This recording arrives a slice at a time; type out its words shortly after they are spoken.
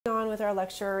with our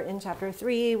lecture in Chapter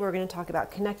 3. We're going to talk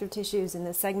about connective tissues in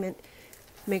this segment.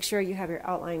 Make sure you have your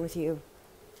outline with you.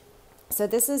 So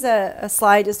this is a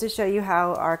slide just to show you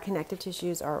how our connective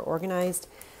tissues are organized.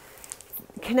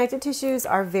 Connective tissues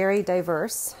are very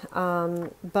diverse.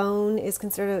 Bone is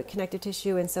considered a connective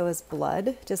tissue, and so is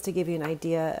blood, just to give you an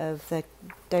idea of the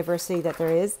diversity that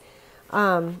there is.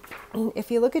 If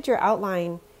you look at your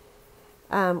outline,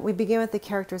 we begin with the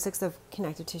characteristics of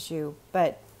connective tissue,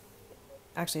 but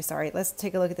actually, sorry, let's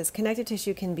take a look at this. Connective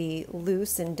tissue can be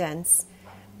loose and dense.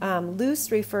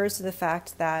 Loose refers to the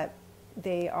fact that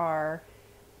they are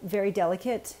very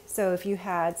delicate. So if you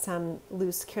had some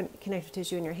loose connective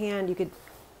tissue in your hand, you could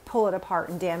pull it apart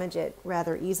and damage it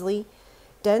rather easily.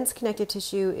 Dense connective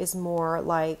tissue is more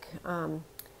like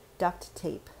duct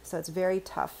tape. So it's very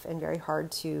tough and very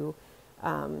hard to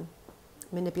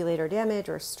manipulate or damage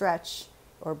or stretch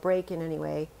or break in any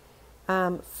way.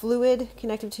 Fluid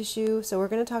connective tissue. So we're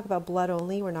going to talk about blood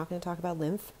only. We're not going to talk about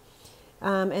lymph.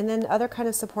 And then other kind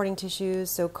of supporting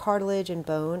tissues. So cartilage and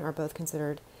bone are both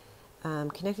considered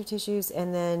connective tissues.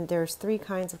 And then there's 3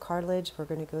 kinds of cartilage. We're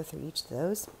going to go through each of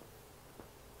those.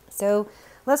 So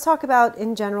let's talk about,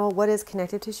 in general, what is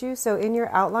connective tissue. So in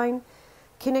your outline,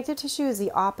 connective tissue is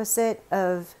the opposite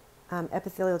of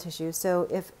epithelial tissue. So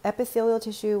if epithelial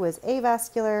tissue was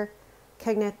avascular,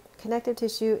 connective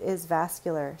tissue is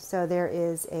vascular. So there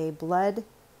is a blood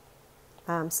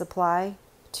supply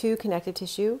to connective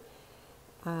tissue.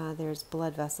 There's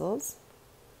blood vessels.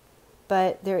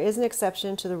 But there is an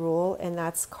exception to the rule, and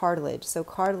that's cartilage. So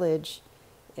cartilage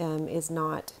is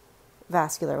not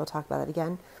vascular. We'll talk about that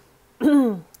again.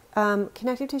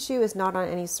 Connective tissue is not on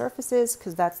any surfaces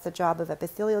because that's the job of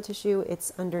epithelial tissue.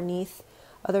 It's underneath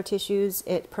other tissues.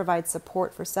 It provides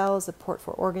support for cells, support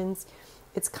for organs.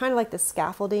 It's kind of like the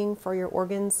scaffolding for your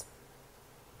organs.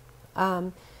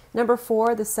 Number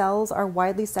 4, the cells are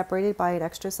widely separated by an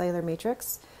extracellular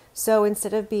matrix. So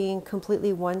instead of being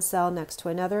completely one cell next to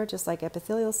another, just like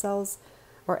epithelial cells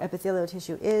or epithelial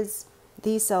tissue is,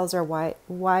 these cells are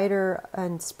wider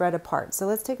and spread apart. So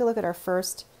let's take a look at our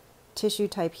first tissue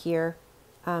type here.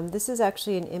 This is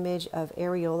actually an image of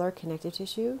areolar connective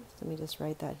tissue. Let me just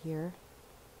write that here.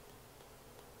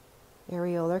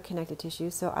 Areolar connective tissue.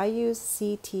 So I use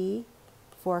CT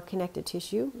for connective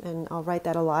tissue, and I'll write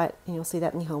that a lot, and you'll see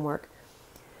that in the homework.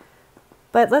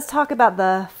 But let's talk about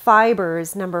the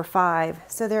fibers, number 5.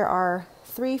 So there are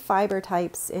 3 fiber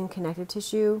types in connective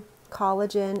tissue: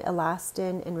 collagen,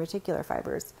 elastin, and reticular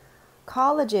fibers.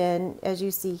 Collagen, as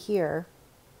you see here,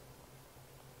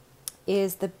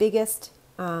 is the biggest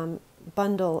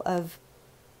bundle of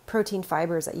protein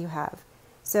fibers that you have.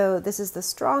 So this is the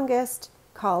strongest.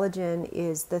 Collagen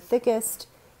is the thickest,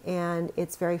 and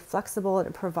it's very flexible, and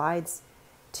it provides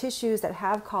tissues that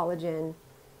have collagen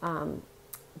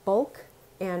bulk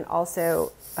and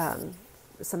also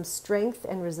some strength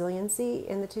and resiliency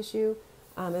in the tissue,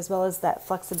 as well as that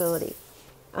flexibility.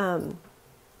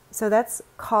 So that's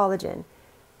collagen.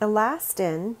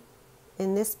 Elastin,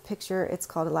 in this picture, it's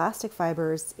called elastic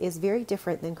fibers, is very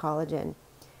different than collagen.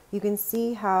 You can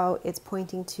see how it's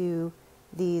pointing to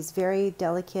these very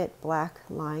delicate black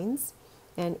lines.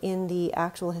 And in the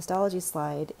actual histology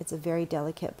slide, it's a very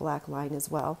delicate black line as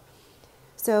well.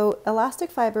 So elastic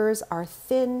fibers are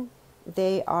thin,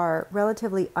 they are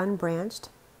relatively unbranched,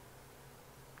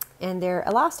 and they're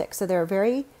elastic. So they're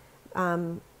very, I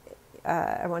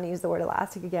want to use the word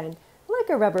elastic again, like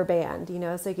a rubber band, you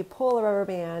know. So you pull a rubber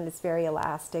band, it's very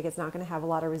elastic. It's not going to have a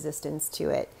lot of resistance to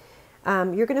it.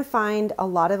 You're going to find a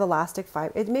lot of elastic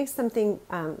fiber. It makes something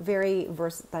very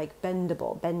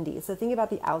bendable, bendy. So think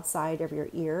about the outside of your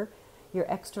ear, your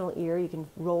external ear. You can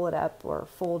roll it up or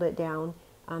fold it down.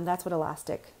 That's what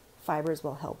elastic fibers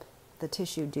will help the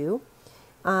tissue do.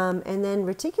 And then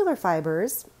reticular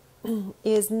fibers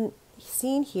is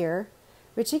seen here.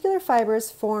 Reticular fibers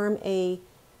form a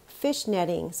fish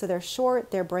netting. So they're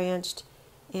short, they're branched,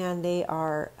 and they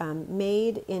are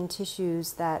made in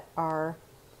tissues that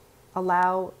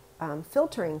allow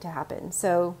filtering to happen.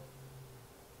 So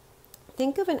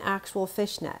think of an actual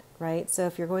fish net, right? So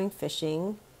if you're going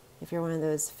fishing, if you're one of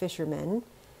those fishermen,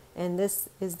 and this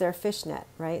is their fish net,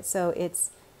 right? So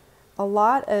it's a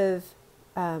lot of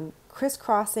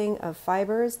crisscrossing of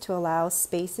fibers to allow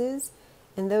spaces,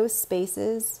 and those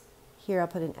spaces, here I'll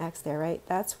put an X there, right?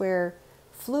 That's where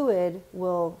fluid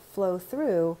will flow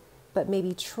through, but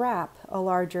maybe trap a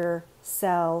larger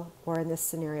cell, or in this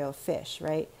scenario, fish,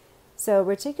 right? So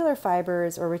reticular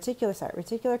fibers, or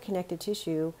reticular connective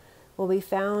tissue, will be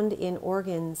found in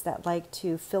organs that like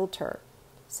to filter.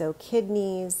 So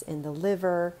kidneys and the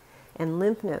liver and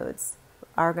lymph nodes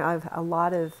are have a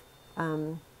lot of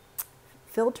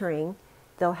filtering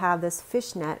they'll have this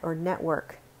fishnet or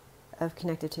network of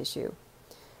connective tissue.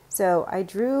 So I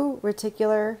drew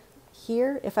reticular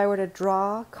here. If I were to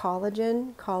draw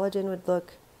collagen, collagen would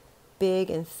look big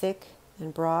and thick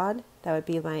and broad. That would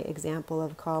be my example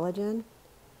of collagen.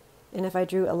 And if I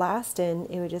drew elastin,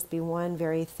 it would just be one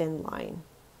very thin line.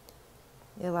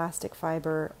 Elastic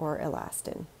fiber or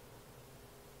elastin.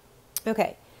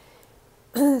 Okay,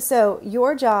 so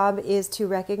your job is to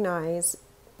recognize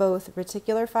both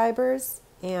reticular fibers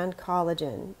and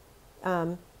collagen.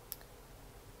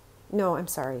 No, I'm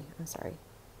sorry,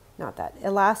 not that.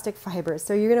 Elastic fibers.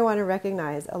 So you're going to want to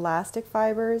recognize elastic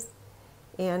fibers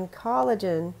and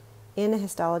collagen in a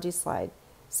histology slide.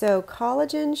 So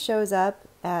collagen shows up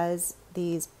as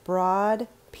these broad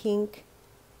pink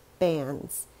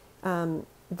bands.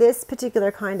 This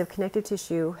particular kind of connective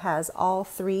tissue has all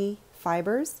three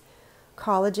fibers.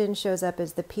 Collagen shows up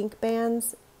as the pink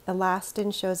bands.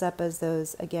 Elastin shows up as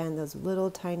those, again, those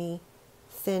little tiny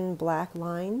thin black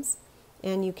lines.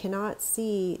 And you cannot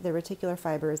see the reticular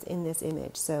fibers in this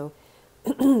image. So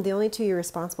the only two you're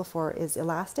responsible for is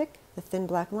elastic, the thin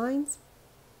black lines,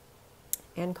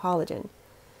 and collagen.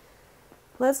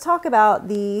 Let's talk about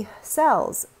the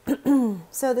cells.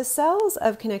 So the cells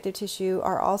of connective tissue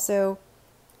are also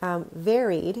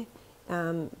varied,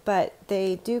 but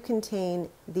they do contain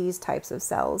these types of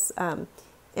cells. And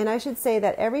I should say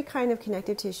that every kind of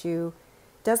connective tissue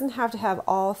doesn't have to have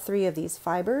all three of these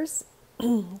fibers.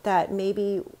 That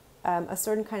maybe a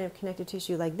certain kind of connective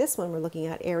tissue like this one we're looking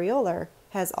at, areolar,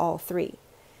 has all three.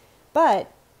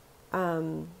 But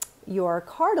your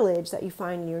cartilage that you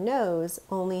find in your nose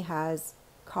only has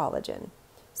collagen.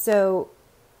 So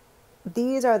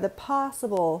these are the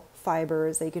possible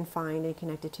fibers that you can find in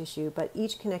connective tissue, but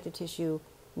each connective tissue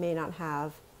may not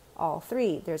have all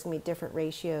three. There's going to be different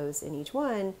ratios in each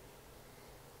one.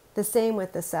 The same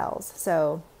with the cells.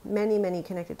 So many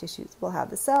connective tissues will have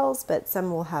the cells, but some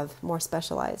will have more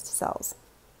specialized cells.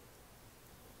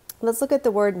 Let's look at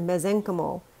the word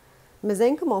mesenchymal.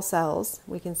 Mesenchymal cells,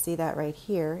 we can see that right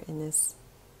here in this.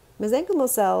 Mesenchymal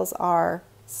cells are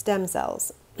stem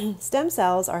cells. Stem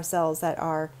cells are cells that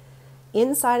are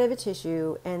inside of a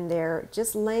tissue and they're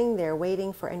just laying there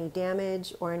waiting for any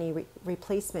damage or any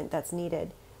replacement that's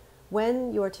needed.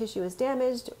 When your tissue is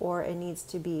damaged or it needs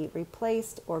to be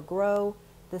replaced or grow,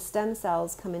 the stem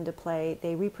cells come into play,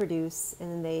 they reproduce,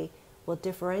 and then they will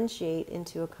differentiate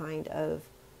into a kind of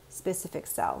specific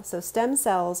cell. So stem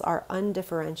cells are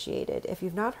undifferentiated. If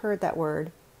you've not heard that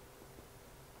word,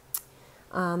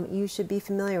 you should be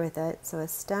familiar with it. So a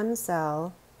stem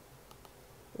cell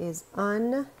is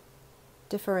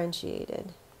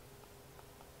undifferentiated.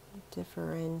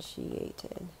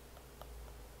 Differentiated.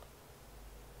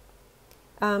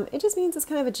 It just means it's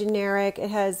kind of a generic,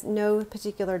 it has no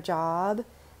particular job,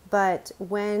 but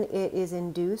when it is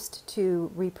induced to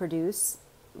reproduce,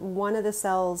 one of the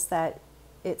cells that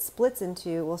it splits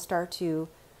into will start to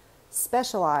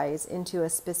specialize into a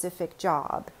specific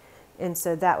job. And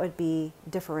so that would be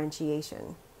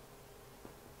differentiation.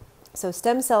 So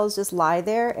stem cells just lie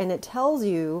there, and it tells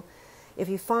you, if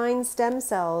you find stem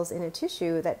cells in a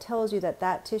tissue, that tells you that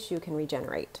that tissue can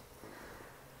regenerate.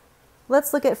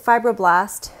 Let's look at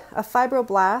fibroblast. A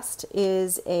fibroblast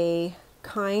is a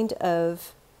kind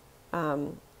of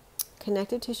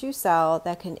connective tissue cell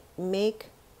that can make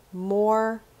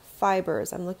more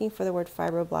fibers. I'm looking for the word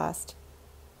fibroblast.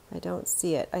 I don't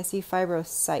see it. I see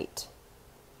fibrocyte.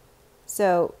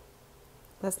 So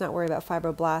let's not worry about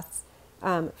fibroblasts.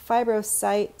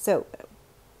 Fibrocyte, so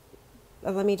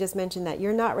let me just mention that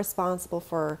you're not responsible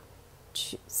for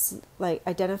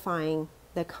identifying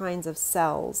the kinds of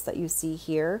cells that you see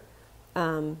here.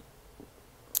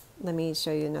 Let me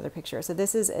show you another picture. So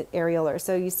this is areolar.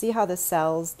 So you see how the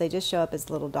cells, they just show up as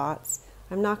little dots.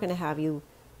 I'm not going to have you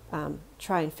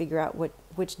try and figure out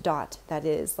which dot that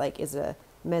is. Like, is it a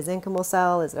mesenchymal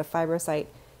cell? Is it a fibrocyte?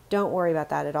 Don't worry about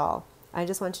that at all. I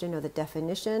just want you to know the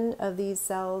definition of these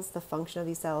cells, the function of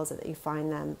these cells, that you find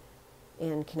them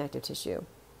in connective tissue.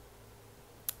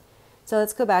 So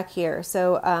let's go back here.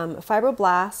 So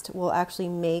fibroblast will actually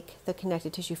make the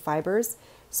connective tissue fibers.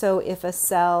 So if a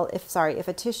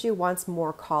tissue wants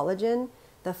more collagen,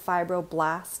 the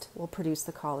fibroblast will produce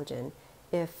the collagen.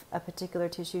 If a particular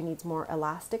tissue needs more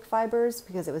elastic fibers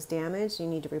because it was damaged, you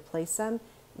need to replace them,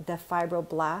 the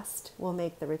fibroblast will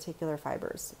make the reticular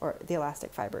fibers or the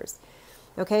elastic fibers.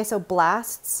 Okay, so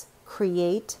blasts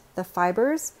create the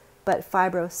fibers, but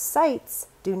fibrocytes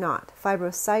do not.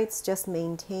 Fibrocytes just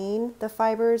maintain the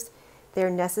fibers. They're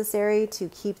necessary to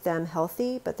keep them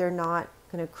healthy, but they're not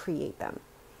going to create them.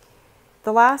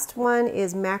 The last one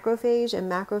is macrophage,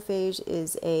 and macrophage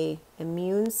is a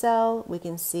immune cell. We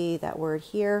can see that word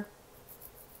here.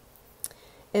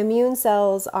 Immune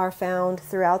cells are found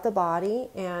throughout the body,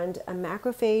 and a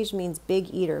macrophage means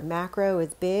big eater. Macro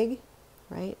is big,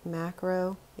 right?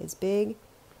 Macro is big.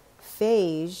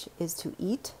 Phage is to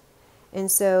eat. And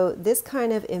so this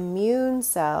kind of immune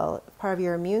cell, part of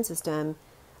your immune system,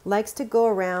 likes to go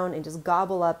around and just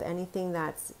gobble up anything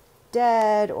that's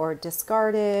dead or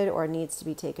discarded or needs to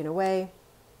be taken away.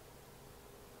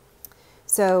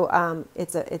 So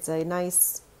it's a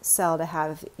nice cell to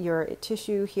have. Your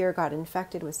tissue here got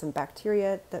infected with some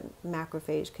bacteria, the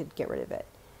macrophage could get rid of it.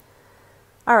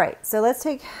 All right, so let's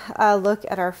take a look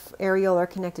at our areolar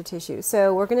connective tissue.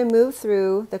 So we're going to move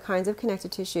through the kinds of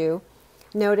connective tissue.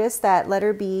 Notice that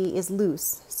letter B is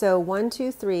loose. So 1,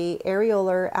 2, 3,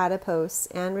 areolar, adipose,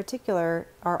 and reticular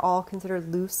are all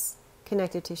considered loose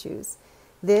connective tissues.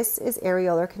 This is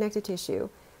areolar connective tissue.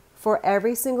 For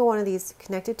every single one of these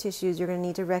connective tissues, you're going to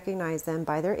need to recognize them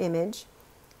by their image.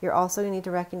 You're also going to need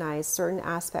to recognize certain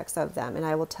aspects of them, and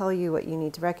I will tell you what you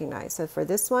need to recognize. So for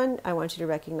this one, I want you to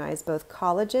recognize both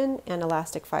collagen and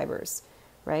elastic fibers,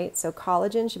 right? So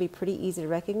collagen should be pretty easy to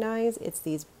recognize. It's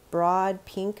these broad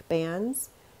pink bands,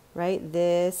 right?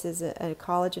 This is a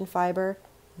collagen fiber.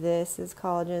 This is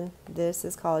collagen. This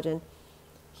is collagen.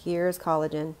 Here's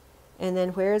collagen. And then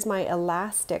where's my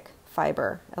elastic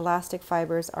fiber? Elastic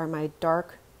fibers are my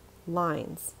dark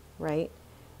lines, right?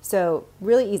 So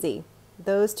really easy.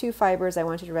 Those two fibers I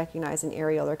want you to recognize in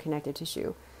areolar connective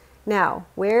tissue. Now,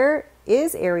 where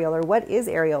is areolar? What is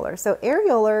areolar? So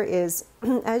areolar is,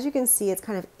 as you can see, it's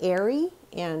kind of airy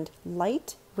and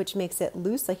light, which makes it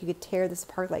loose, like you could tear this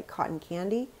apart like cotton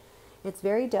candy. It's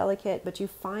very delicate, but you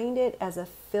find it as a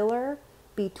filler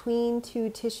between two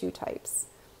tissue types.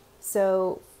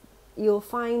 So you'll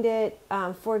find it,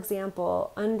 for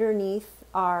example, underneath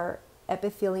our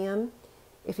epithelium.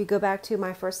 If you go back to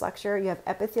my first lecture, you have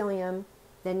epithelium,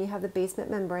 then you have the basement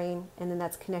membrane, and then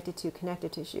that's connected to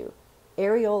connective tissue.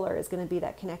 Areolar is going to be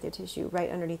that connective tissue right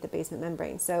underneath the basement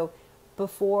membrane. So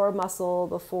before muscle,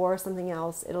 before something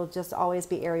else, it'll just always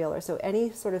be areolar. So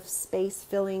any sort of space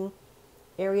filling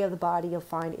area of the body, you'll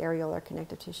find areolar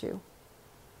connective tissue.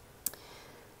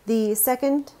 The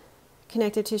second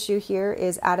connective tissue here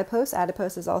is adipose.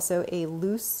 Adipose is also a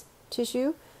loose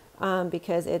tissue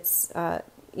because it's,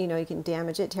 you can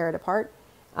damage it, tear it apart.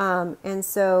 And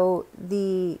so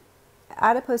the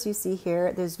adipose you see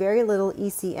here, there's very little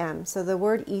ECM. So the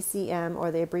word ECM,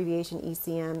 or the abbreviation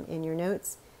ECM in your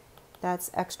notes,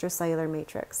 that's extracellular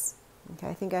matrix. Okay,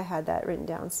 I think I had that written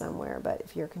down somewhere, but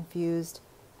if you're confused,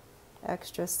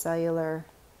 extracellular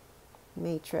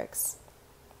matrix.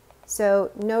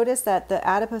 So notice that the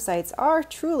adipocytes are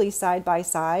truly side by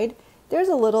side. There's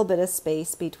a little bit of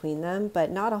space between them,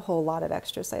 but not a whole lot of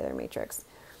extracellular matrix.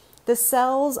 The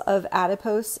cells of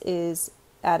adipose is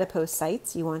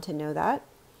adipocytes. You want to know that.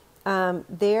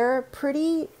 They're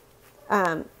pretty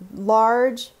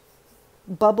large,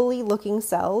 bubbly looking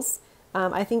cells.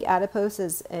 I think adipose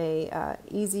is a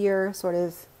easier sort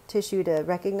of tissue to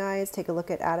recognize. Take a look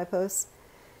at adipose.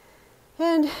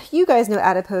 And you guys know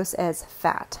adipose as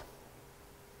fat.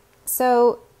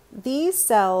 So these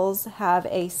cells have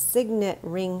a signet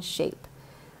ring shape.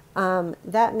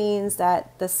 That means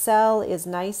that the cell is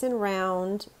nice and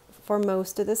round for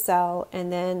most of the cell,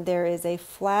 and then there is a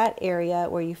flat area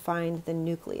where you find the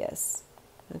nucleus.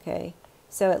 Okay,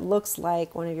 so it looks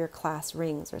like one of your class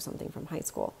rings or something from high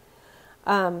school.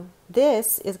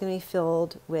 This is going to be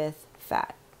filled with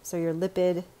fat. So your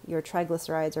lipid, your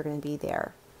triglycerides are going to be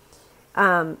there.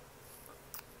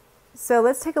 So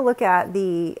let's take a look at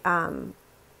the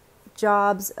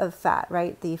jobs of fat,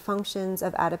 right? The functions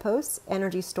of adipose: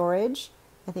 energy storage.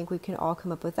 I think we can all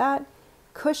come up with that.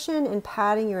 Cushion and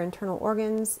padding your internal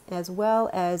organs, as well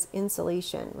as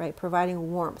insulation, right?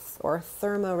 Providing warmth or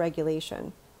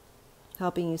thermoregulation,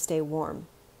 helping you stay warm.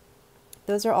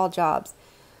 Those are all jobs.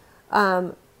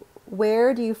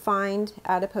 Where do you find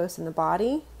adipose in the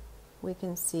body? We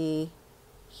can see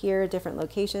here different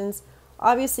locations.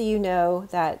 Obviously, you know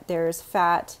that there's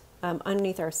fat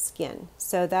underneath our skin.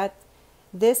 So that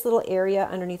this little area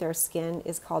underneath our skin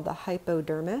is called the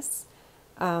hypodermis,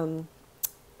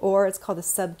 or it's called the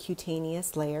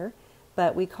subcutaneous layer,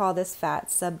 but we call this fat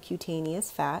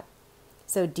subcutaneous fat.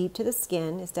 So deep to the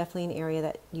skin is definitely an area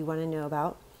that you want to know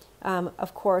about.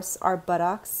 Of course, our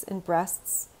buttocks and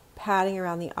breasts, padding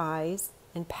around the eyes,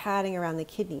 and padding around the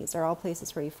kidneys are all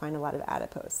places where you find a lot of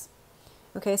adipose.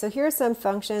 Okay, so here are some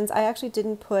functions. I actually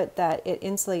didn't put that it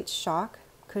insulates shock,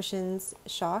 cushions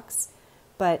shocks,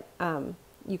 but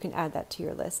you can add that to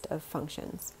your list of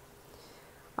functions.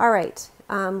 All right,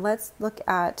 Let's look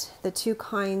at the two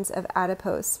kinds of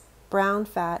adipose, brown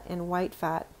fat and white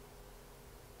fat.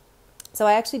 So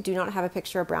I actually do not have a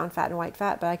picture of brown fat and white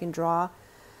fat, but I can draw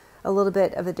a little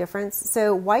bit of the difference.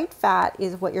 So white fat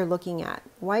is what you're looking at.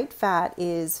 White fat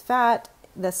is fat.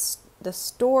 The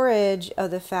storage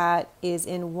of the fat is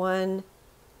in one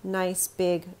nice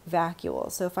big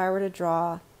vacuole. So if I were to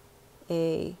draw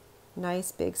a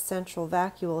nice big central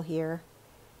vacuole here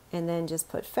and then just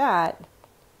put fat,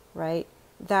 right?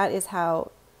 That is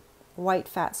how white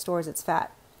fat stores its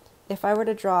fat. If I were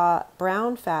to draw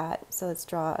brown fat, so let's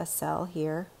draw a cell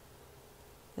here.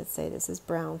 Let's say this is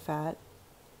brown fat.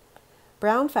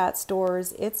 Brown fat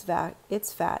stores its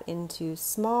fat into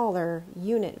smaller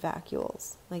unit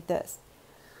vacuoles, like this.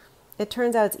 It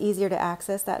turns out it's easier to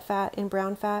access that fat in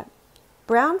brown fat.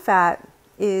 Brown fat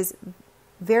is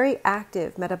very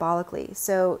active metabolically.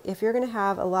 So if you're going to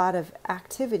have a lot of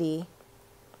activity,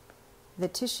 the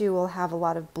tissue will have a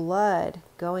lot of blood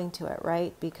going to it,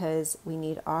 right? Because we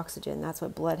need oxygen. That's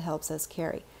what blood helps us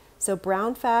carry. So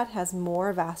brown fat has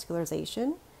more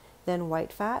vascularization than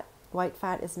white fat. White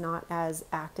fat is not as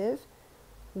active.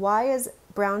 Why is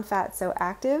brown fat so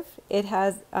active? It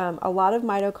has a lot of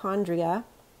mitochondria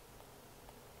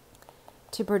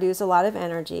to produce a lot of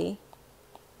energy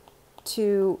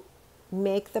to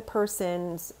make the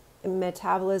person's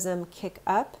metabolism kick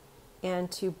up and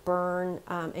to burn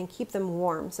and keep them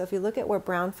warm. So if you look at where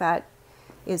brown fat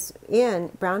is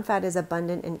brown fat is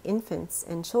abundant in infants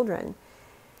and children.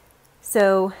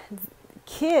 So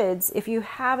kids, if you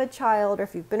have a child or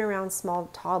if you've been around small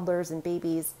toddlers and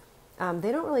babies,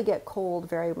 they don't really get cold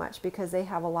very much because they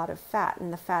have a lot of fat,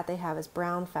 and the fat they have is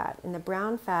brown fat. And the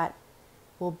brown fat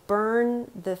will burn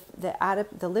the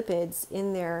lipids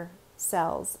in their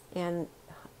cells, and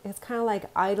it's kind of like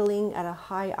idling at a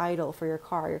high idle for your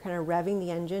car. You're kind of revving the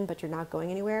engine, but you're not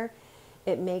going anywhere.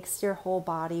 It makes your whole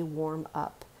body warm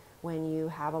up when you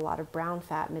have a lot of brown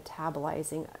fat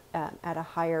metabolizing at a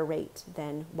higher rate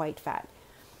than white fat.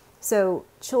 So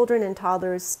children and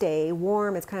toddlers stay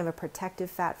warm. It's kind of a protective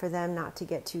fat for them not to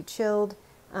get too chilled.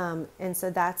 And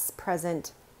so that's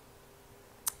present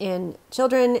in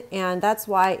children, and that's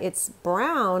why it's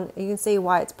brown. You can see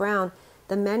why it's brown.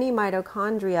 The many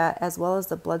mitochondria as well as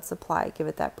the blood supply give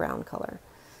it that brown color.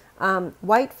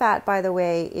 White fat, by the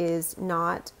way, is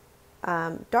not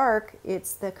dark.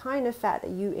 It's the kind of fat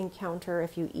that you encounter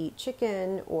if you eat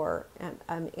chicken or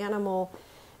an animal.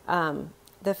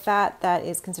 The fat that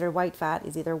is considered white fat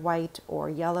is either white or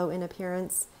yellow in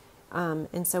appearance.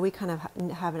 And so we kind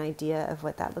of have an idea of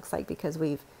what that looks like because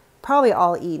we've probably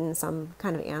all eaten some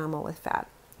kind of animal with fat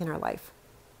in our life.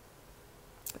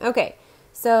 Okay,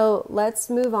 so let's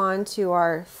move on to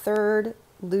our third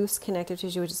loose connective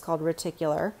tissue, which is called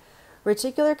reticular.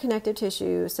 Reticular connective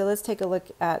tissue, so let's take a look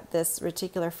at this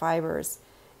reticular fibers.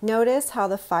 Notice how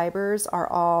the fibers are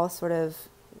all sort of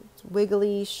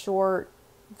wiggly, short,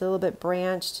 a little bit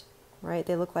branched, right?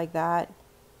 They look like that.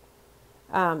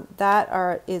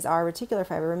 Is our reticular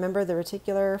fiber. Remember, the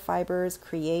reticular fibers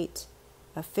create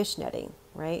a fish netting,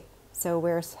 right? So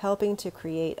we're helping to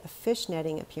create a fish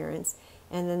netting appearance.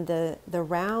 And then the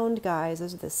round guys,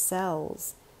 those are the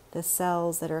cells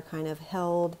that are kind of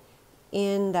held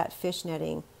in that fish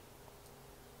netting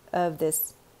of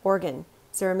this organ.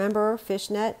 So remember, fish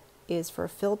net is for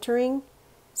filtering.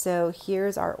 So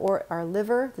here's our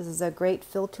liver. This is a great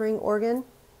filtering organ.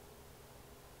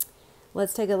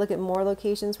 Let's take a look at more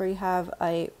locations where you have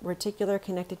a reticular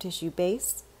connective tissue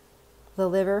base. The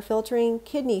liver filtering,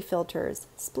 kidney filters,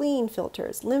 spleen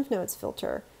filters, lymph nodes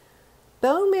filter.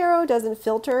 Bone marrow doesn't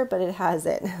filter, but it has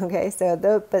it. Okay, so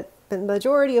but the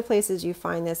majority of places you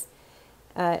find this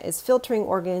is filtering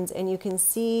organs, and you can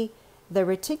see the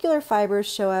reticular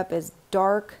fibers show up as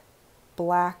dark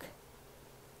black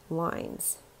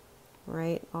lines,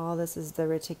 right? All this is the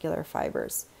reticular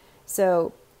fibers.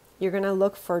 So you're going to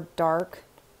look for dark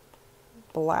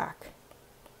black,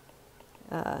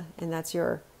 and that's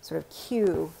your sort of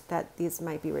cue that these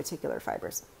might be reticular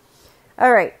fibers.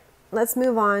 All right, let's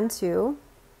move on to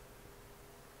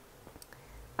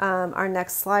our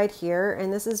next slide here,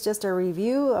 and this is just a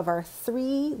review of our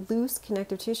 3 loose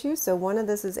connective tissues. So one of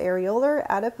this is areolar,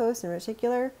 adipose, and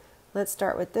reticular. Let's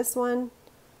start with this one.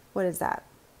 What is that?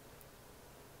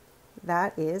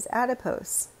 That is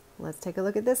adipose. Let's take a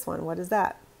look at this one. What is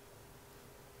that?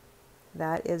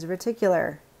 That is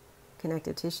reticular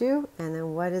connective tissue. And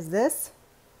then what is this?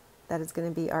 That is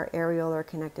going to be our areolar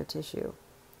connective tissue.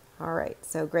 All right,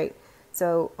 so great.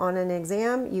 So on an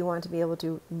exam, you want to be able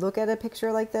to look at a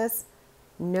picture like this,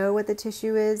 know what the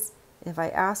tissue is. If I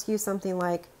ask you something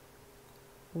like,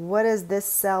 what is this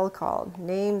cell called?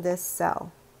 Name this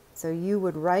cell. So you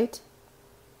would write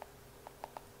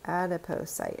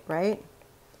Adipocyte, right?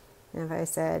 And if I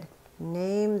said,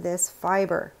 name this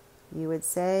fiber, you would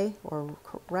say, or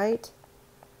write,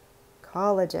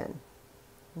 collagen.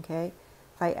 Okay?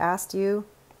 If I asked you,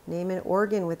 name an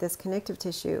organ with this connective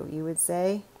tissue, you would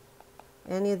say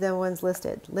any of the ones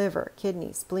listed: liver,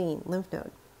 kidney, spleen, lymph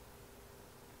node.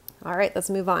 All right,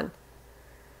 let's move on.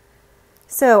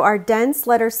 So our dense,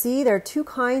 letter C, there are two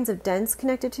kinds of dense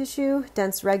connective tissue: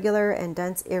 dense regular and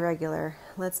dense irregular.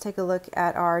 Let's take a look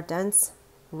at our dense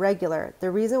regular. The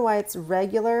reason why it's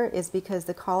regular is because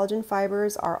the collagen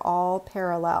fibers are all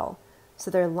parallel.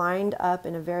 So they're lined up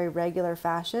in a very regular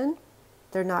fashion.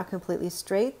 They're not completely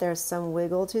straight. There's some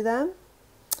wiggle to them.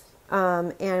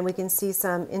 And we can see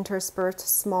some interspersed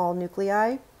small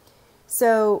nuclei.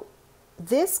 So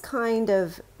this kind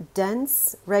of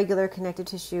dense, regular connective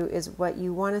tissue is what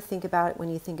you want to think about when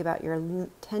you think about your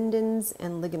tendons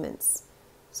and ligaments.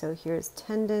 So here's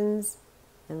tendons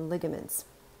and ligaments.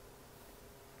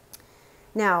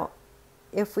 Now,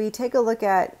 if we take a look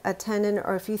at a tendon,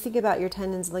 or if you think about your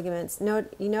tendons and ligaments,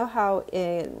 you know how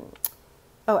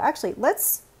actually,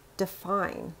 let's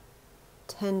define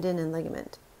tendon and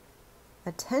ligament.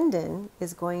 A tendon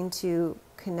is going to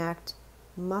connect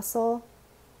muscle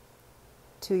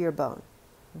to your bone,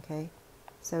 okay?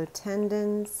 So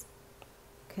tendons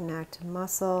connect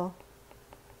muscle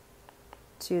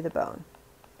to the bone.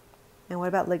 And what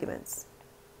about ligaments?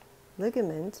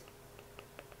 Ligament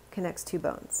connects two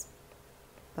bones,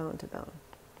 bone to bone.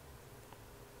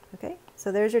 Okay,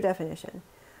 so there's your definition.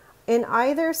 In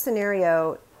either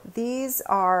scenario, these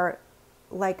are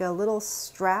like a little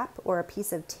strap or a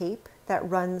piece of tape that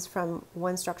runs from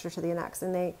one structure to the next,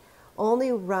 and they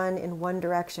only run in one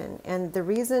direction. And the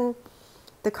reason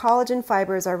the collagen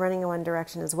fibers are running in one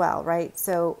direction as well, right?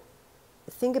 So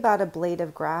think about a blade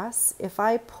of grass. If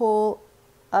I pull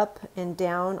up and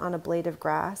down on a blade of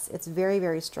grass, it's very,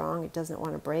 very strong. It doesn't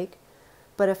want to break.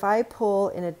 But if I pull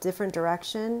in a different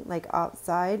direction, like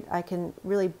outside, I can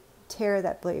really tear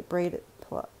that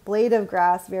blade of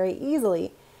grass very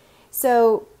easily.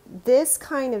 So this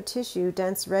kind of tissue,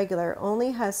 dense regular,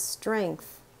 only has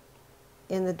strength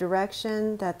in the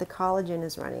direction that the collagen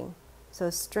is running. So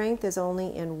strength is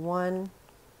only in one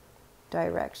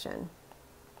direction.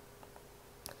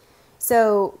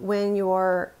 So when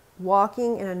you're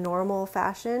walking in a normal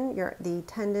fashion, the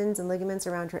tendons and ligaments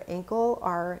around your ankle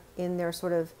are in their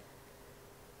sort of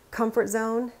comfort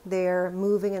zone. They're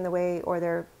moving in the way, or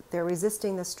they're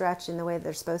resisting the stretch in the way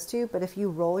they're supposed to. But if you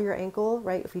roll your ankle,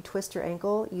 right, if you twist your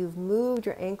ankle, you've moved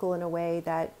your ankle in a way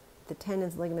that the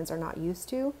tendons and ligaments are not used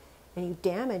to, and you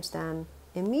damage them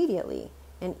immediately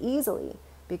and easily,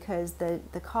 because the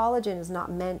collagen is not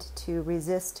meant to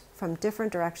resist from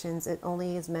different directions. It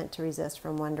only is meant to resist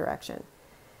from one direction.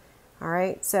 All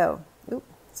right, so,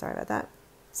 sorry about that.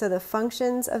 So the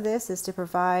functions of this is to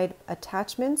provide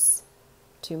attachments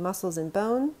to muscles and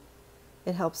bone.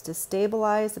 It helps to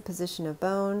stabilize the position of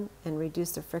bone and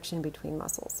reduce the friction between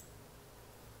muscles.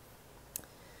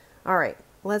 All right,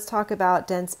 let's talk about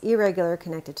dense irregular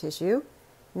connective tissue.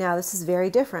 Now this is very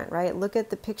different, right? Look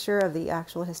at the picture of the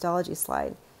actual histology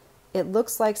slide. It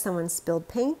looks like someone spilled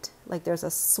paint, like there's a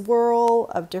swirl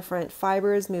of different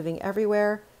fibers moving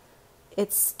everywhere.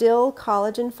 It's still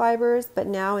collagen fibers, but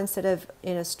now instead of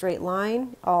in a straight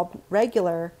line, all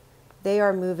regular, they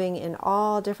are moving in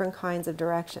all different kinds of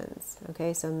directions.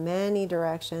 Okay, so many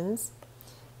directions,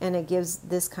 and it gives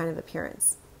this kind of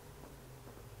appearance.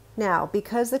 Now,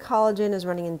 because the collagen is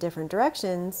running in different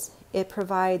directions, it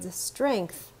provides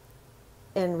strength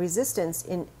and resistance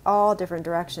in all different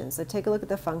directions. So take a look at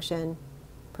the function.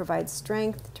 Provides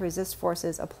strength to resist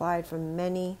forces applied from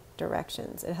many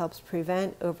directions. It helps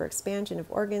prevent overexpansion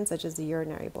of organs such as the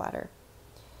urinary bladder.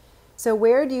 So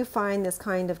where do you find this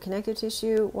kind of connective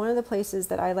tissue? One of the places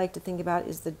that I like to think about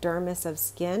is the dermis of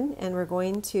skin, and we're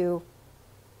going to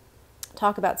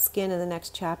talk about skin in the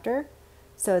next chapter.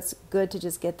 So it's good to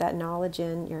just get that knowledge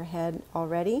in your head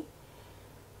already.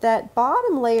 That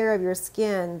bottom layer of your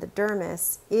skin, the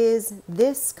dermis, is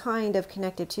this kind of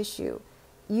connective tissue.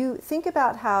 You think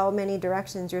about how many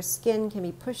directions your skin can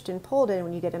be pushed and pulled in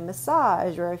when you get a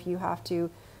massage, or if you have to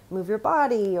move your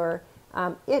body or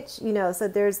itch, so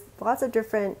there's lots of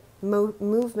different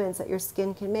movements that your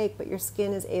skin can make, but your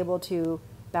skin is able to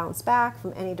bounce back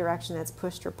from any direction that's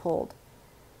pushed or pulled.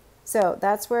 So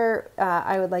that's where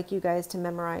I would like you guys to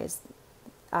memorize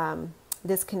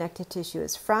this connective tissue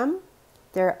is from.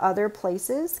 There are other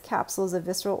places, capsules of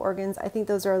visceral organs. I think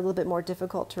those are a little bit more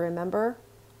difficult to remember,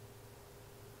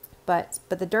 but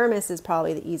the dermis is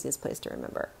probably the easiest place to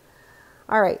remember.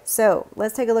 All right, so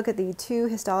let's take a look at the two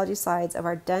histology slides of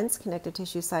our dense connective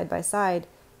tissue side by side.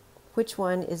 which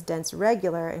one is dense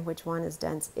regular and which one is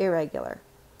dense irregular.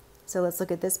 So let's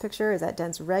look at this picture. Is that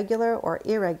dense regular or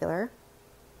irregular?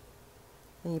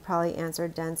 And you probably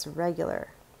answered dense regular,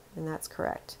 and that's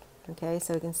correct. Okay,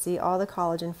 so we can see all the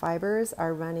collagen fibers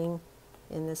are running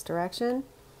in this direction,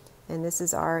 and this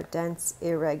is our dense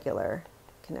irregular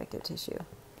connective tissue.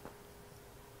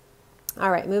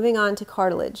 All right, moving on to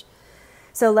cartilage.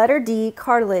 So letter D,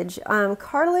 cartilage.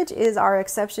 Cartilage is our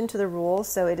exception to the rule,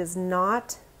 so it is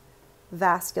not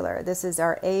vascular. This is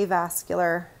our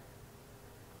avascular.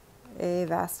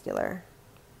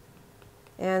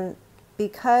 And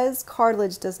because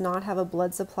cartilage does not have a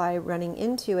blood supply running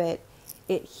into it,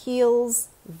 it heals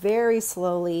very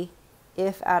slowly,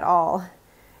 if at all.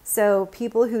 So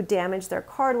people who damage their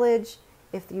cartilage,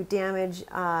 if you damage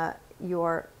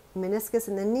your meniscus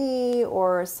in the knee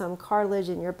or some cartilage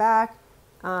in your back,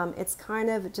 it's kind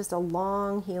of just a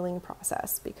long healing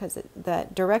process because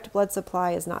that direct blood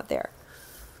supply is not there.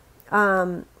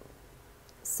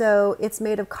 So it's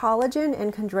made of collagen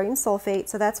and chondroitin sulfate.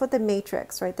 So that's what the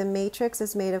matrix, right? The matrix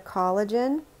is made of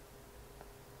collagen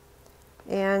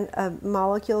and a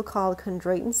molecule called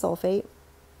chondroitin sulfate.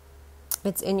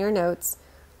 It's in your notes,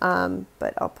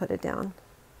 but I'll put it down.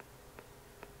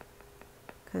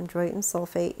 Chondroitin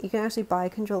sulfate. You can actually buy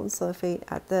chondroitin sulfate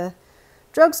at the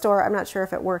drugstore. I'm not sure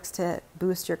if it works to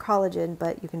boost your collagen,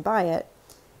 but you can buy it.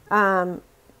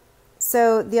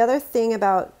 So the other thing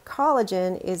about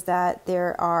collagen is that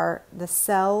the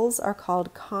cells are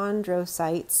called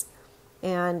chondrocytes,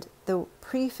 and the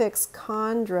prefix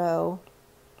chondro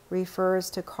refers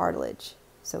to cartilage.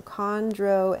 So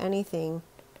chondro anything,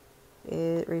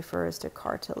 it refers to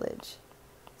cartilage.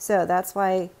 So that's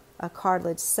why a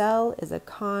cartilage cell is a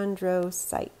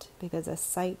chondrocyte, because a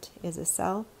site is a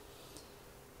cell.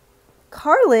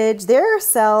 Cartilage, their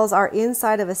cells are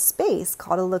inside of a space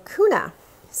called a lacuna.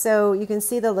 So you can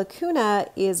see the lacuna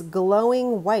is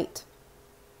glowing white.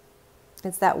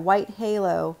 It's that white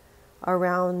halo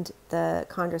around the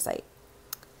chondrocyte.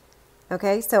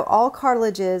 Okay, so all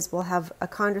cartilages will have a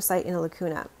chondrocyte in a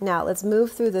lacuna. Now let's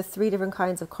move through the 3 different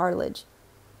kinds of cartilage.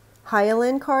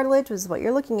 Hyaline cartilage, which is what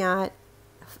you're looking at,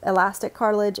 elastic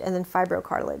cartilage, and then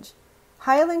fibrocartilage.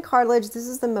 Hyaline cartilage, this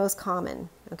is the most common.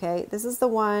 Okay, this is the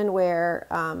one where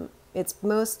it's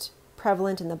most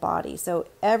prevalent in the body. So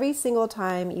every single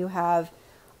time you have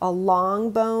a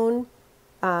long bone,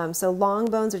 so long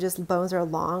bones are just bones that are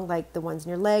long, like the ones in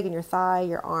your leg and your thigh,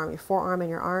 your arm, your forearm and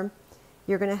your arm,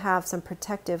 you're going to have some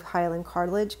protective hyaline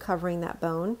cartilage covering that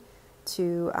bone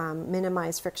to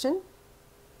minimize friction.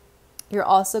 You're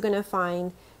also going to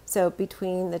find, so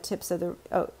between the tips of the,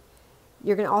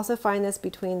 you're going to also find this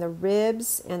between the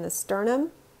ribs and the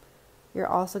sternum. You're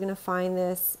also going to find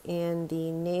this in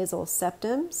the nasal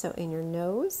septum, so in your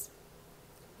nose.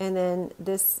 And then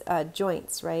this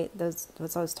joints, right? Those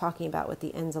I was talking about with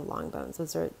the ends of long bones.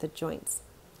 Those are the joints.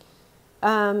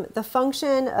 The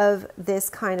function of this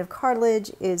kind of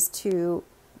cartilage is to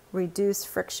reduce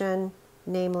friction,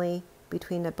 namely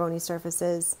between the bony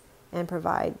surfaces, and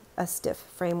provide a stiff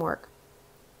framework.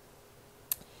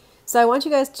 So I want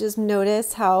you guys to just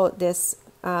notice how this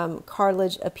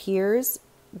cartilage appears.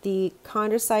 The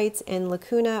chondrocytes and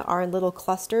lacuna are in little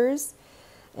clusters,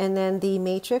 and then the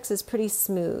matrix is pretty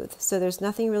smooth. So there's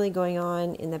nothing really going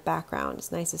on in the background.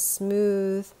 It's nice and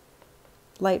smooth,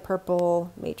 light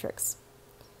purple matrix.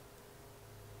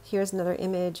 Here's another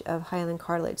image of hyaline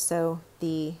cartilage. So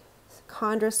the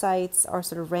chondrocytes are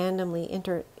sort of randomly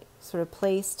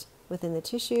placed within the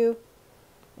tissue,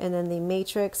 and then the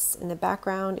matrix in the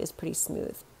background is pretty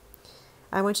smooth.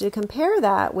 I want you to compare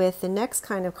that with the next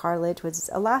kind of cartilage, which is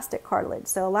elastic cartilage.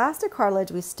 So elastic cartilage,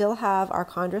 we still have our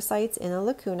chondrocytes in a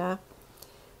lacuna,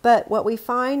 but what we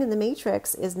find in the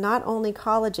matrix is not only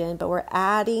collagen, but we're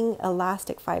adding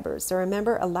elastic fibers. So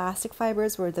remember, elastic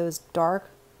fibers were those dark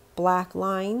black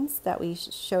lines that we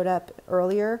showed up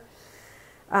earlier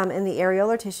in the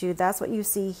areolar tissue. That's what you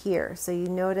see here. So you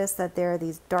notice that there are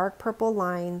these dark purple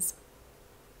lines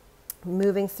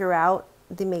moving throughout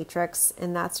the matrix,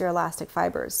 and that's your elastic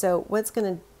fibers. So what's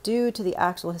going to do to the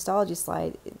actual histology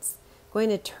slide, it's going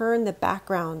to turn the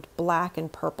background black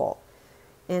and purple.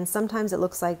 And sometimes it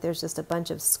looks like there's just a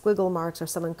bunch of squiggle marks or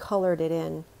someone colored it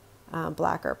in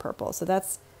black or purple. So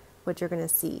that's what you're going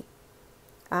to see.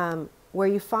 Where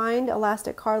you find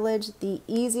elastic cartilage, the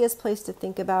easiest place to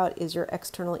think about is your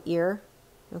external ear.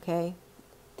 Okay,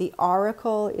 the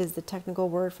auricle is the technical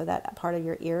word for that part of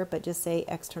your ear, but just say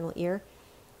external ear.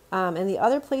 And the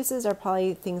other places are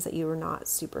probably things that you are not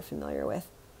super familiar with.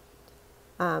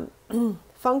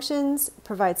 Functions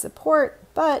provide support,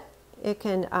 but it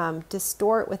can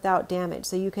distort without damage.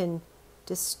 So you can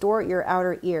distort your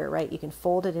outer ear, right? You can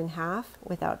fold it in half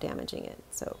without damaging it.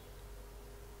 So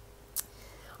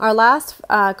our last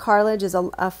cartilage is a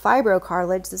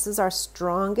fibrocartilage. This is our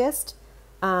strongest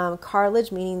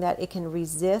cartilage, meaning that it can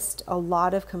resist a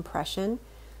lot of compression.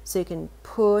 So you can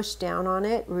push down on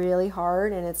it really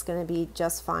hard and it's going to be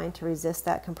just fine to resist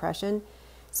that compression.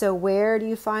 So where do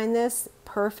you find this?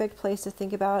 Perfect place to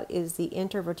think about is the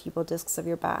intervertebral discs of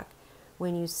your back.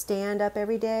 When you stand up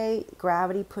every day,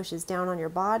 gravity pushes down on your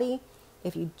body.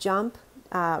 If you jump,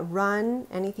 run,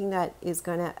 anything that is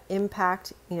going to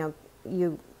impact,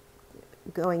 you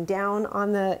going down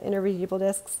on the intervertebral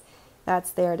discs,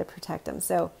 that's there to protect them.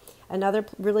 So another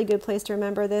really good place to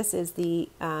remember this is the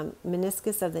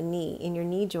meniscus of the knee. In your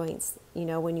knee joints,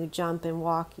 when you jump and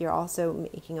walk, you're also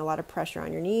making a lot of pressure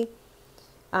on your knee.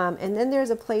 And then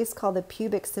there's a place called the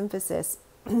pubic symphysis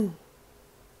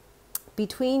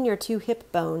between your two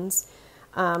hip bones,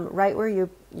 right where your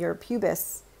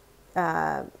pubis,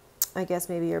 I guess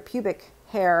maybe your pubic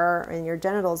hair and your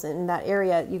genitals, in that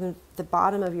area, the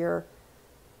bottom of your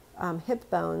hip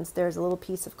bones, there's a little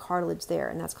piece of cartilage there,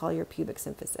 and that's called your pubic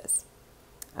symphysis.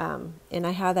 And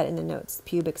I have that in the notes.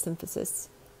 Pubic symphysis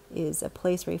is a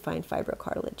place where you find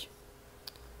fibrocartilage.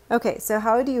 Okay, so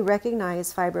how do you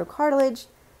recognize fibrocartilage?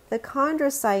 The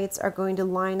chondrocytes are going to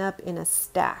line up in a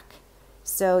stack.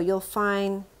 So you'll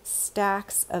find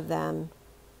stacks of them,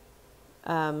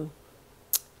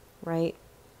 right?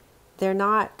 They're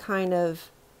not kind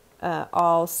of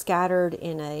all scattered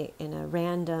in a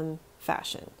random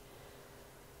fashion.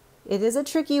 It is a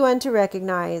tricky one to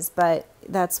recognize, but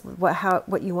that's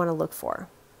what you want to look for.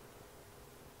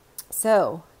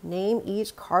 So name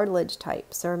each cartilage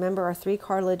type. So remember, our three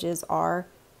cartilages are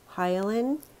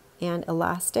hyaline and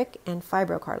elastic and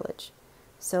fibrocartilage.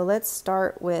 So let's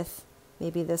start with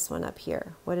maybe this one up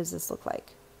here. What does this look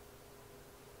like?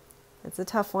 It's a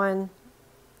tough one.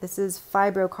 This is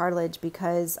fibrocartilage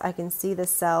because I can see the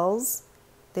cells.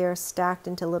 They're stacked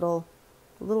into little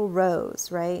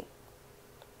rows, right?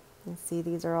 You can see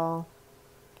these are all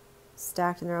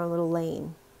stacked in their own little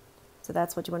lane. So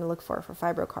that's what you want to look for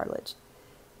fibrocartilage.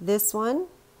 This one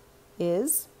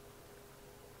is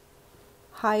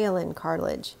hyaline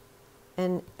cartilage.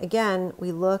 And again,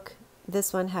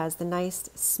 this one has the nice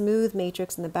smooth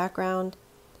matrix in the background.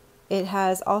 It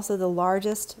has also the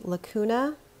largest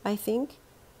lacuna, I think.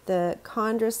 The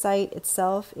chondrocyte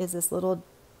itself is this little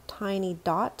tiny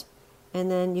dot, and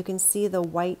then you can see the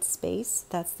white space,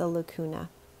 that's the lacuna.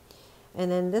 And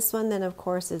then this one then of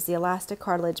course is the elastic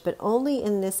cartilage, but only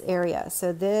in this area.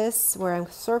 So this, where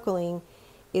I'm circling,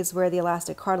 is where the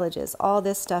elastic cartilage is. All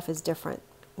this stuff is different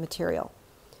material.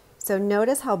 So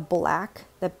notice how black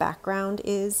the background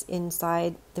is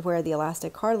inside where the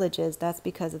elastic cartilage is. That's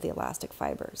because of the elastic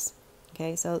fibers.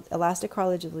 Okay, so elastic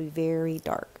cartilage will be very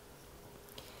dark.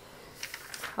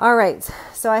 All right,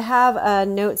 so I have a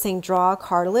note saying draw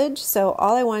cartilage. So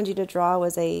all I wanted you to draw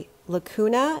was a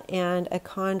lacuna and a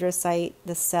chondrocyte,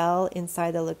 the cell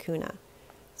inside the lacuna.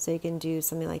 So you can do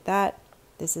something like that.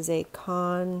 This is a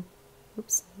chondrocyte.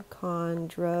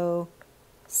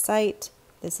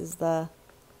 This is the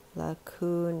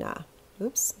lacuna.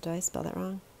 Oops, did I spell that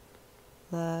wrong?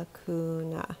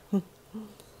 Lacuna.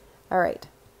 All right.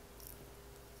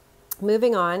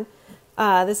 Moving on.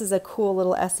 This is a cool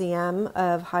little SEM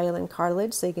of hyaline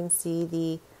cartilage. So you can see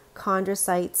the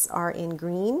chondrocytes are in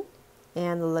green,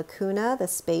 and the lacuna, the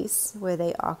space where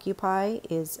they occupy,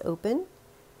 is open.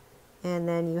 And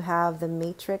then you have the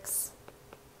matrix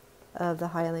of the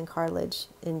hyaline cartilage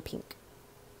in pink.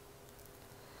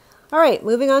 All right,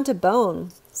 moving on to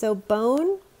bone. So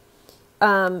bone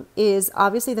is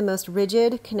obviously the most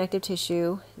rigid connective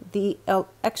tissue. The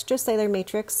extracellular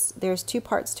matrix, there's two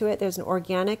parts to it. There's an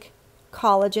organic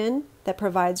collagen that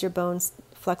provides your bone's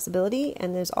flexibility,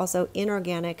 and there's also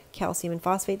inorganic calcium and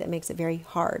phosphate that makes it very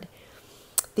hard.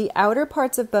 The outer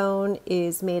parts of bone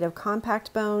is made of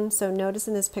compact bone. So notice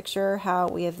in this picture how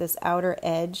we have this outer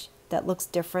edge that looks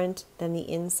different than the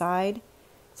inside.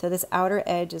 So this outer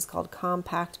edge is called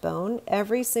compact bone.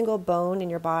 Every single bone in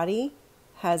your body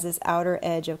has this outer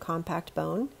edge of compact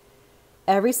bone.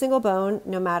 Every single bone,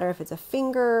 no matter if it's a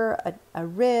finger, a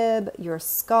rib, your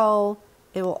skull,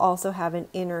 it will also have an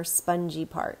inner spongy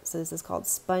part. So this is called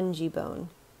spongy bone.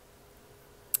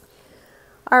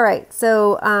 All right,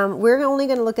 so we're only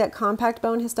going to look at compact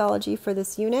bone histology for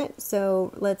this unit.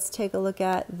 So let's take a look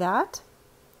at that.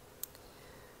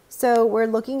 So we're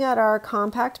looking at our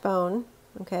compact bone,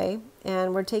 okay,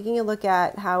 and we're taking a look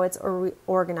at how it's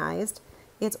organized.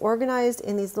 It's organized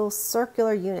in these little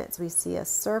circular units. We see a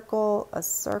circle,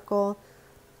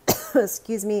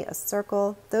 excuse me, a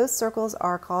circle. Those circles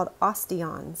are called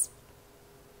osteons.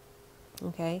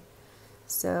 Okay,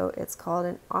 so it's called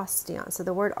an osteon. So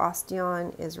the word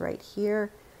osteon is right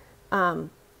here.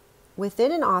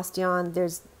 Within an osteon,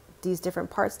 there's these different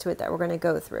parts to it that we're going to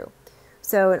go through.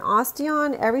 So an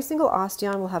osteon, every single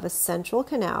osteon will have a central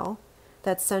canal.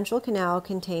 That central canal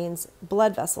contains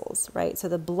blood vessels, right? So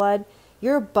the blood,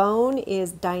 your bone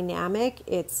is dynamic,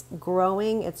 it's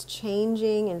growing, it's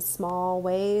changing in small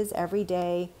ways every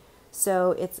day.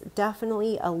 So it's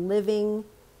definitely a living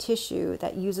tissue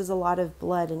that uses a lot of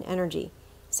blood and energy.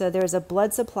 So there's a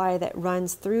blood supply that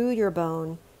runs through your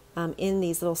bone in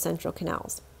these little central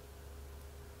canals.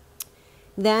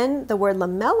 Then the word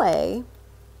lamellae,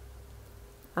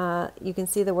 you can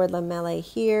see the word lamellae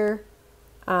here.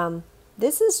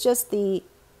 This is just the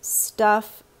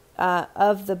stuff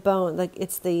of the bone. Like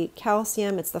it's the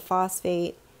calcium, it's the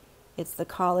phosphate, it's the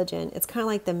collagen. It's kind of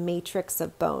like the matrix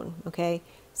of bone, okay?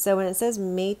 So when it says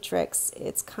matrix,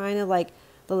 it's kind of like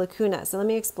the lacuna. So let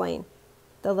me explain.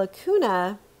 The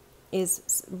lacuna is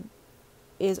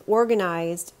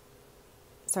organized,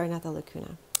 sorry, not the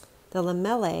lacuna. The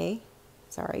lamellae,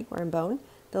 sorry, we're in bone.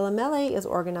 The lamellae is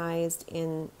organized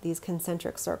in these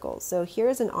concentric circles. So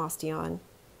here's an osteon,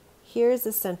 here's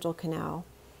the central canal,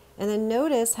 and then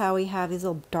notice how we have these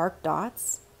little dark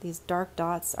dots. These dark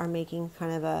dots are making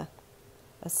kind of a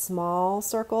small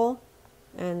circle,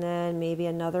 and then maybe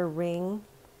another ring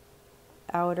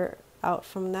out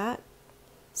from that.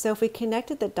 So if we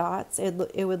connected the dots,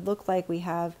 it would look like we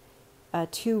have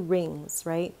 2 rings,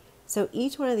 right? So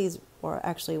each one of these, or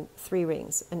actually 3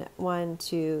 rings, and 1,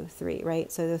 2, 3,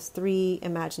 right? So there's 3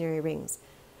 imaginary rings.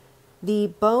 The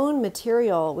bone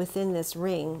material within this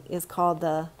ring is called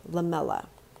the lamella.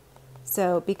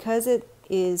 So because it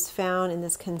is found in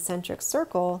this concentric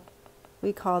circle,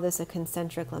 we call this a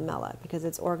concentric lamella because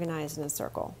it's organized in a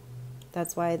circle.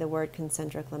 That's why the word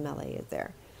concentric lamellae is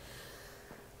there.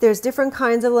 There's different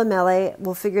kinds of lamellae.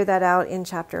 We'll figure that out in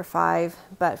chapter 5.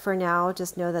 But for now,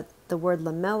 just know that the word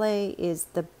lamellae is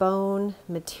the bone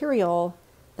material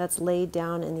that's laid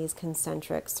down in these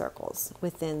concentric circles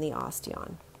within the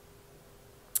osteon.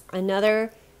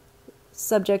 Another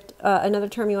subject, another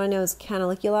term you want to know is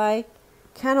canaliculi.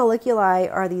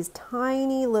 Canaliculi are these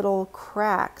tiny little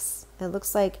cracks. It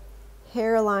looks like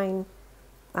hairline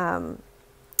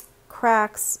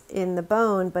cracks in the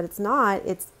bone, but it's not.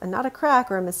 It's not a crack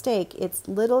or a mistake. It's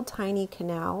little tiny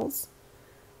canals,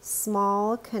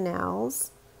 small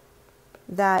canals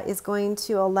that is going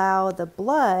to allow the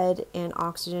blood and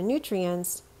oxygen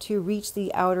nutrients to reach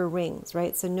the outer rings,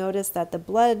 right? So notice that the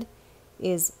blood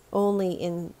is only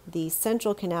in the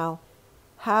central canal.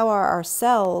 How are our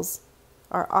cells,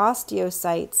 our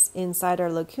osteocytes inside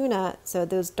our lacuna? So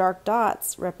those dark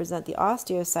dots represent the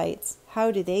osteocytes.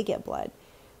 How do they get blood?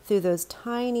 Through those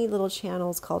tiny little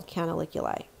channels called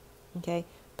canaliculi, okay?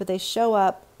 But they show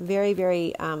up very,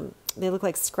 very, they look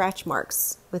like scratch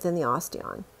marks within the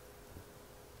osteon.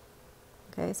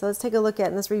 Okay, so let's take a look at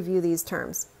and let's review these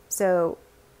terms. So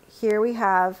here we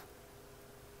have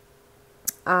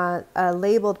a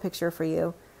labeled picture for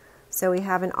you. So we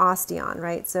have an osteon,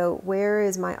 right? So where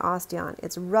is my osteon?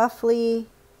 It's roughly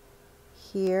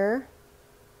here,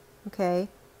 okay?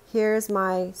 Here's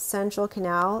my central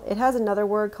canal. It has another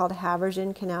word called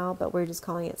Haversian canal, but we're just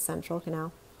calling it central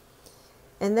canal.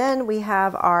 And then we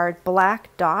have our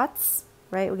black dots,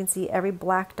 right? We can see every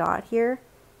black dot here.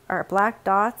 Our black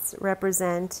dots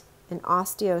represent an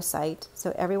osteocyte.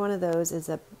 So every one of those is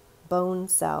a bone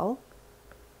cell,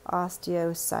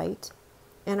 osteocyte.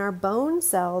 And our bone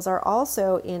cells are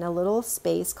also in a little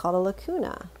space called a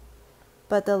lacuna.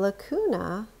 But the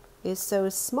lacuna is so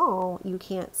small you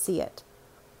can't see it.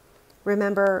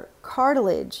 Remember,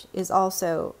 cartilage is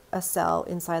also a cell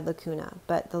inside lacuna,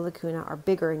 but the lacuna are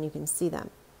bigger and you can see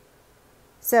them.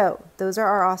 So those are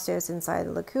our osteos inside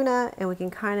the lacuna, and we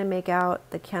can kind of make out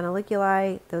the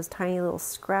canaliculi, those tiny little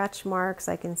scratch marks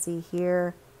I can see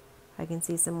here. I can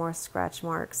see some more scratch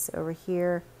marks over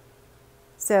here.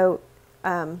 So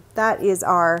that is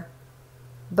our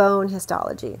bone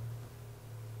histology.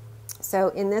 So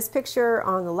in this picture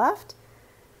on the left,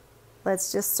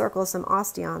 let's just circle some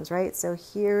osteons, right? So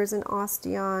here's an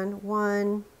osteon,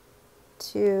 1,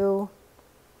 2,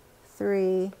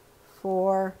 3,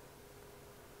 4,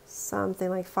 something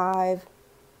like 5,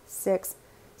 6.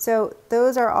 So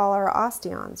those are all our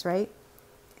osteons, right?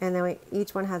 And then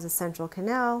each one has a central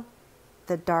canal.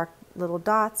 The dark little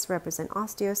dots represent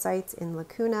osteocytes in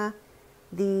lacuna.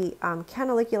 The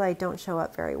canaliculi don't show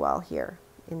up very well here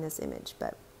in this image,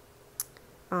 but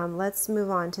let's move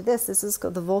on to this. This is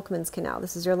called the Volkmann's canal.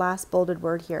 This is your last bolded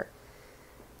word here.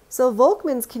 So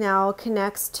Volkmann's canal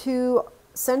connects 2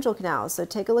 central canals. So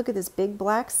take a look at this big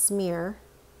black smear.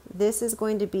 this is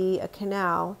going to be a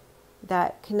canal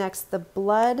that connects the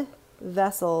blood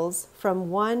vessels from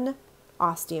one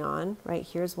osteon, right?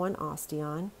 Here's one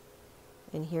osteon,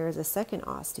 and here's a second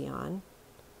osteon,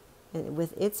 and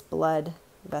with its blood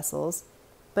vessels.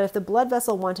 But if the blood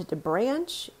vessel wanted to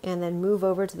branch and then move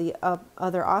over to the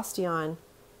other osteon,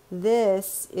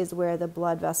 this is where the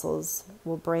blood vessels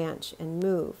will branch and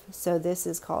move. So this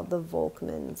is called the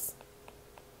Volkmann's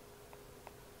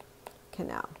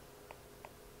canal.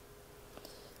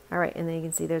 All right, and then you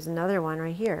can see there's another one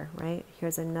right here, right?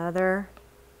 Here's another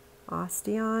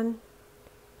osteon.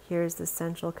 Here's the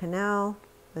central canal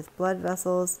with blood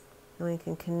vessels, and we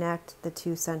can connect the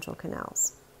two central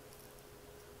canals.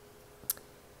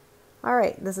 All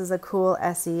right, this is a cool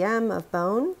SEM of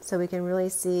bone, so we can really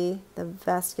see the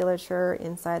vasculature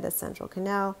inside the central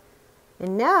canal.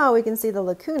 And now we can see the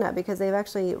lacuna because they've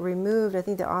actually removed, I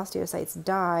think the osteocytes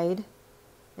died,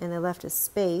 and they left a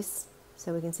space,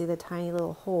 so we can see the tiny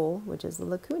little hole, which is the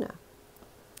lacuna.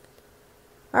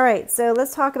 All right, so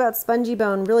let's talk about spongy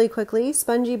bone really quickly.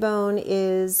 Spongy bone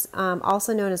is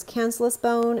also known as cancellous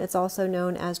bone. It's also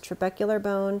known as trabecular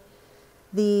bone.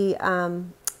 The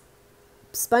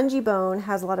spongy bone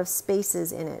has a lot of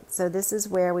spaces in it. So this is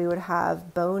where we would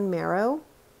have bone marrow,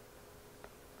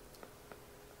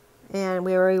 and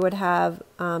where we would have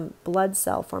blood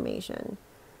cell formation.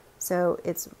 So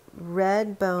it's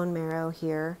red bone marrow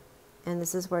here, and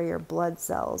this is where your blood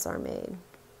cells are made.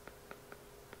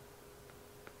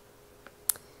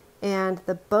 And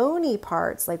the bony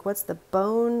parts, like what's the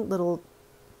bone, little,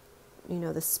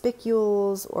 the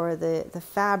spicules or the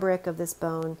fabric of this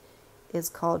bone is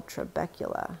called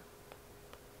trabecula.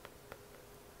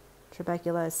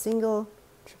 Trabecula is single,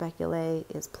 trabeculae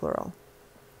is plural.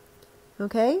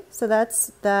 Okay, so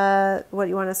that's what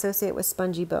you want to associate with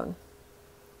spongy bone.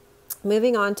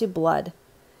 Moving on to blood.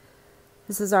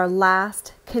 This is our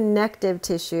last connective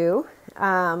tissue.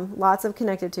 Lots of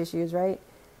connective tissues, right?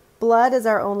 Blood is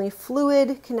our only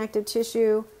fluid connective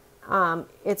tissue.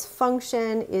 Its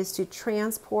function is to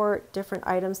transport different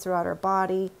items throughout our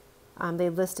body. They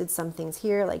listed some things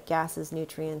here like gases,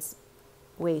 nutrients,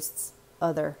 wastes,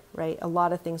 other, right? A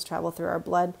lot of things travel through our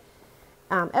blood.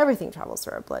 Everything travels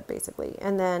through our blood, basically.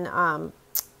 And then,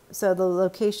 so the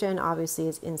location obviously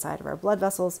is inside of our blood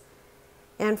vessels.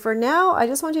 And for now, I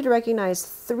just want you to recognize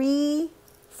 3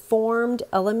 formed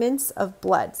elements of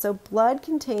blood. So blood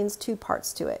contains 2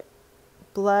 parts to it.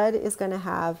 Blood is going to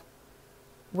have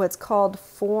what's called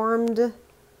formed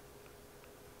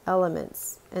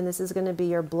elements. And this is going to be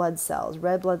your blood cells,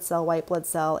 red blood cell, white blood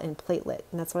cell, and platelet.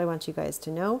 And that's what I want you guys to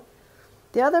know.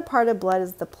 The other part of blood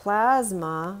is the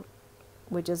plasma,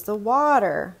 which is the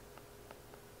water.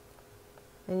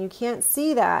 And you can't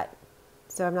see that,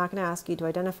 so I'm not going to ask you to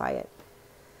identify it.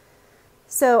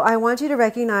 So I want you to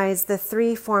recognize the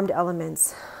 3 formed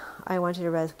elements. I want you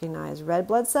to recognize red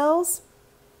blood cells.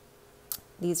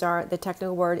 These are, the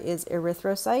technical word is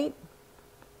erythrocyte.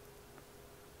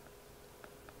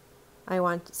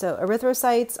 So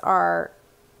erythrocytes are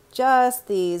just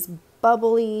these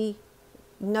bubbly,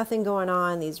 nothing going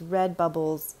on, these red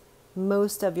bubbles.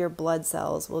 Most of your blood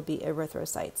cells will be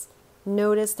erythrocytes.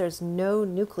 Notice there's no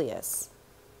nucleus.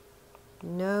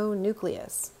 No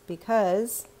nucleus,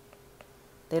 because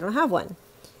they don't have one.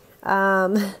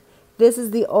 This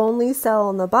is the only cell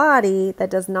in the body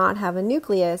that does not have a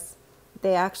nucleus.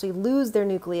 They actually lose their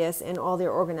nucleus and all their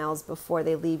organelles before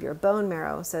they leave your bone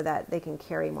marrow so that they can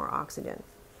carry more oxygen.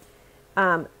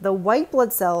 The white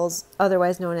blood cells,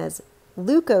 otherwise known as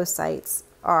leukocytes,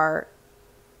 are,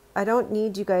 I don't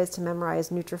need you guys to memorize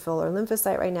neutrophil or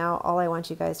lymphocyte right now. All I want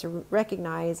you guys to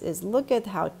recognize is look at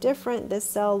how different this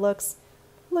cell looks.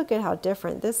 Look at how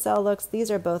different this cell looks. These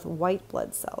are both white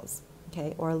blood cells,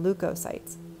 okay, or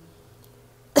leukocytes.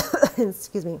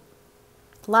 Excuse me.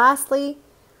 Lastly,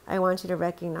 I want you to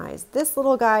recognize this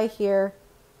little guy here.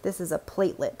 This is a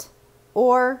platelet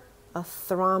or a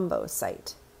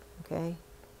thrombocyte, okay?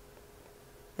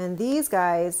 And these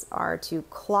guys are to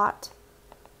clot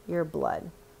your blood.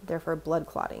 They're for blood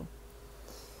clotting.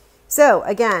 So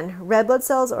again, red blood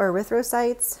cells or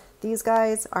erythrocytes, these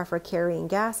guys are for carrying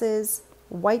gases.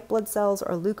 White blood cells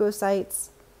or leukocytes,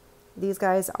 these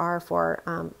guys are for,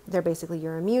 they're basically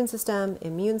your immune system,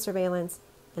 immune surveillance.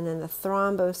 And then the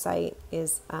thrombocyte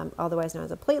is otherwise known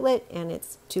as a platelet, and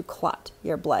it's to clot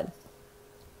your blood.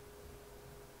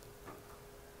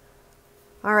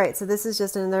 All right, so this is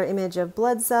just another image of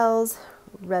blood cells,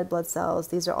 red blood cells.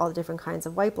 These are all the different kinds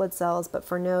of white blood cells, but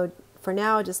for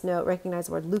now, just recognize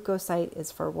the word leukocyte is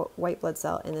for white blood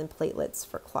cell, and then platelets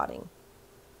for clotting.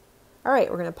 All right,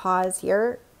 we're going to pause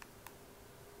here